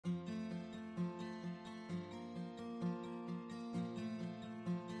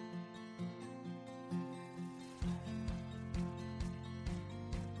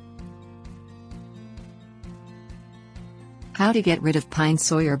How to get rid of pine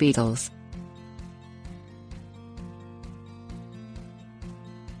Sawyer beetles.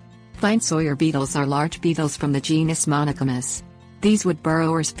 Pine Sawyer beetles are large beetles from the genus Monochamus. These wood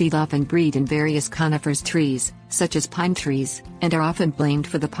burrowers feed off and breed in various conifers trees, such as pine trees, and are often blamed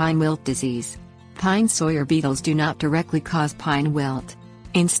for the pine wilt disease. Pine Sawyer beetles do not directly cause pine wilt.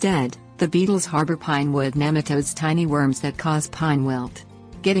 Instead, the beetles harbor pinewood nematodes, tiny worms that cause pine wilt.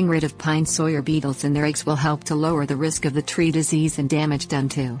 Getting rid of pine Sawyer beetles and their eggs will help to lower the risk of the tree disease and damage done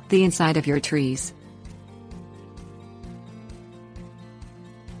to the inside of your trees.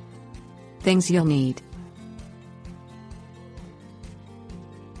 Things you'll need: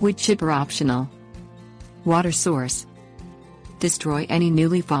 wood chipper optional. Water source. Destroy any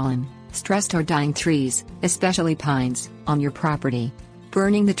newly fallen, stressed or dying trees, especially pines, on your property.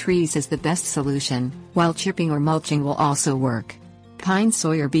 Burning the trees is the best solution, while chipping or mulching will also work. Pine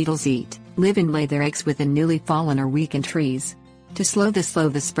Sawyer beetles eat, live and lay their eggs within newly fallen or weakened trees. To slow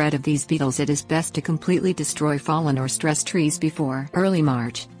the spread of these beetles, it is best to completely destroy fallen or stressed trees before early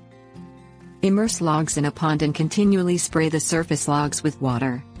March. Immerse logs in a pond and continually spray the surface logs with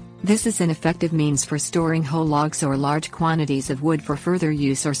water. This is an effective means for storing whole logs or large quantities of wood for further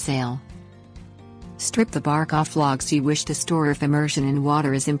use or sale. Strip the bark off logs you wish to store if immersion in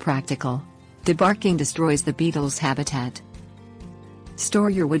water is impractical. Debarking destroys the beetle's habitat.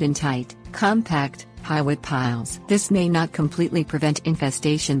 Store your wood in tight, compact, high wood piles. This may not completely prevent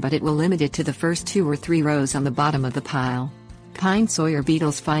infestation, but it will limit it to the first 2 or 3 rows on the bottom of the pile. Pine Sawyer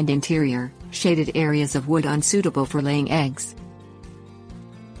beetles find interior, shaded areas of wood unsuitable for laying eggs.